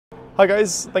Hi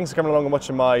guys, thanks for coming along and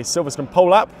watching my Silverstone pole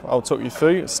lap. I'll talk you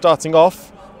through, starting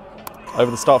off over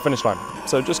the start finish line.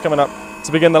 So just coming up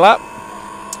to begin the lap,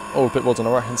 all pit boards on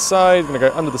the right hand side, going to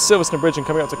go under the Silverstone bridge and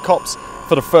coming up to Copse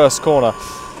for the first corner.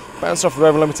 Bounced off the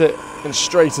over limiter and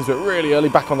straight into it really early,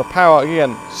 back on the power,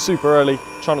 again super early,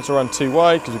 try not to run too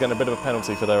wide because we're getting a bit of a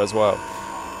penalty for there as well.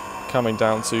 Coming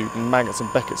down to Massot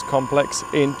and Beckett's complex,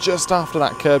 in just after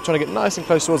that curb, trying to get nice and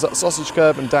close towards that sausage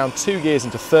curb and down 2 gears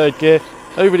into third gear,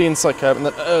 over the inside curb and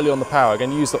then early on the power,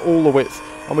 again use all the width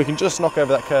and we can just knock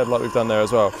over that curb like we've done there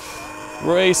as well.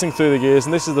 Racing through the gears,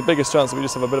 and this is the biggest chance that we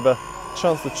just have a bit of a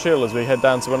chance to chill as we head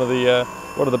down to one of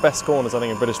the best corners I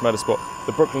think in British motorsport,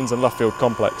 the Brooklands and Luffield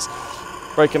complex.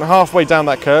 Braking halfway down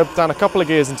that curb, down a couple of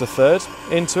gears into third,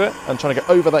 into it, and trying to get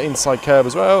over that inside curb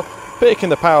as well, picking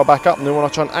the power back up, and then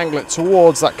want to try and angle it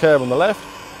towards that curb on the left,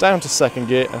 down to second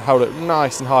gear and hold it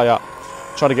nice and high up,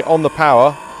 trying to get on the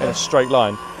power in a straight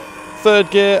line.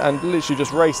 Third gear and literally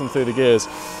just racing through the gears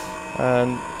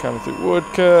and coming through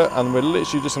Woodker, and we're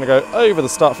literally just going to go over the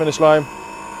start finish line,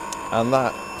 and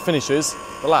that finishes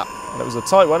the lap. And it was a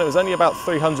tight one, it was only about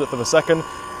 300th of a second,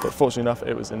 but fortunately enough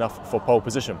it was enough for pole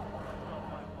position.